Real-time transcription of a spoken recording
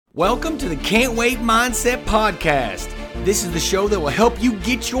Welcome to the Can't Wait Mindset Podcast. This is the show that will help you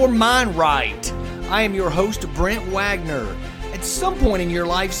get your mind right. I am your host, Brent Wagner. At some point in your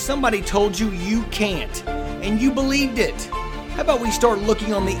life, somebody told you you can't, and you believed it. How about we start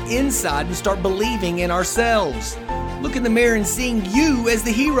looking on the inside and start believing in ourselves? Look in the mirror and seeing you as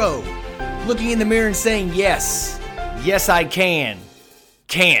the hero. Looking in the mirror and saying, yes, I can.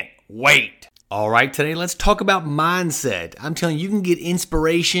 Can't wait. All right, today let's talk about mindset. I'm telling you, you can get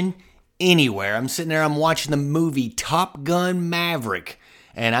inspiration anywhere. I'm sitting there, I'm watching the movie Top Gun Maverick,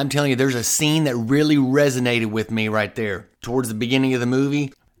 and I'm telling you, there's a scene that really resonated with me right there. Towards the beginning of the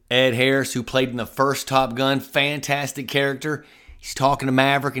movie, Ed Harris, who played in the first Top Gun, fantastic character. He's talking to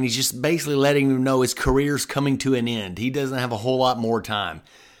Maverick, and he's just basically letting him know his career's coming to an end. He doesn't have a whole lot more time.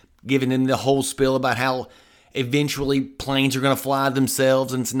 Giving him the whole spiel about how eventually planes are going to fly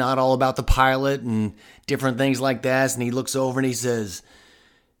themselves and it's not all about the pilot and different things like that. And he looks over and he says,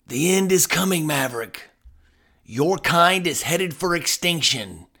 "The end is coming, Maverick. Your kind is headed for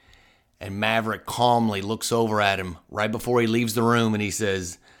extinction." And Maverick calmly looks over at him right before he leaves the room and he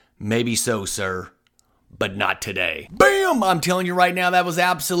says, "Maybe so, sir, but not today." Bam! I'm telling you right now, that was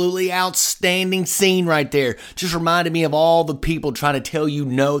absolutely outstanding scene right there. Just reminded me of all the people trying to tell you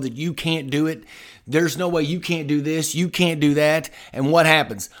no, that you can't do it. There's no way, you can't do this, you can't do that. And what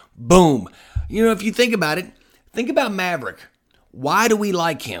happens? Boom. You know, if you think about it, think about Maverick. Why do we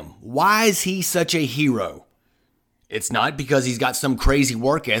like him? Why is he such a hero? It's not because he's got some crazy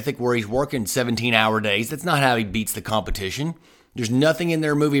work ethic where he's working 17-hour days. That's not how he beats the competition. There's nothing in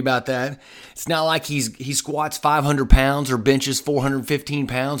their movie about that. It's not like he squats 500 pounds or benches 415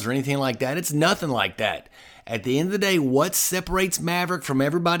 pounds or anything like that. It's nothing like that. At the end of the day, what separates Maverick from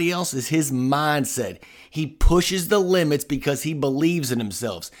everybody else is his mindset. He pushes the limits because he believes in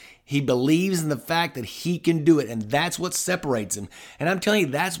himself. He believes in the fact that he can do it, and that's what separates him. And I'm telling you,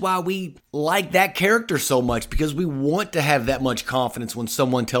 that's why we like that character so much, because we want to have that much confidence when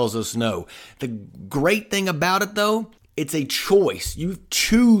someone tells us no. The great thing about it, though, it's a choice. You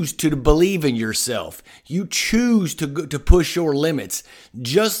choose to believe in yourself. You choose to push your limits.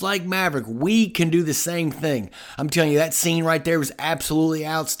 Just like Maverick, we can do the same thing. I'm telling you, that scene right there was absolutely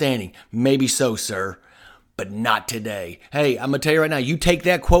outstanding. Maybe so, sir, but not today. Hey, I'm going to tell you right now, you take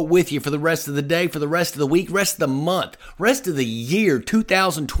that quote with you for the rest of the day, for the rest of the week, rest of the month, rest of the year,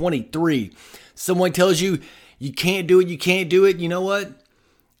 2023. Someone tells you, you can't do it, you can't do it. You know what?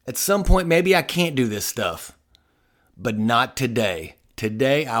 At some point, maybe I can't do this stuff. But not today.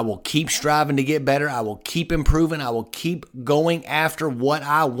 Today, I will keep striving to get better. I will keep improving. I will keep going after what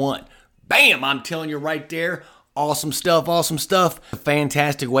I want. Bam! I'm telling you right there. Awesome stuff, awesome stuff. A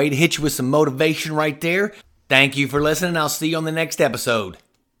fantastic way to hit you with some motivation right there. Thank you for listening. I'll see you on the next episode.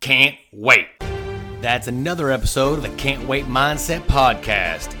 Can't wait. That's another episode of the Can't Wait Mindset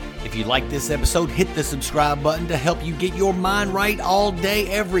Podcast. If you like this episode, hit the subscribe button to help you get your mind right all day,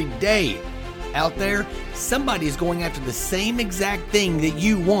 every day. Out there, somebody is going after the same exact thing that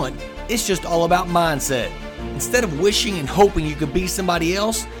you want. It's just all about mindset. Instead of wishing and hoping you could be somebody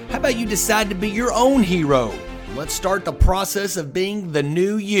else, how about you decide to be your own hero? Let's start the process of being the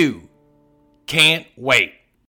new you. Can't wait.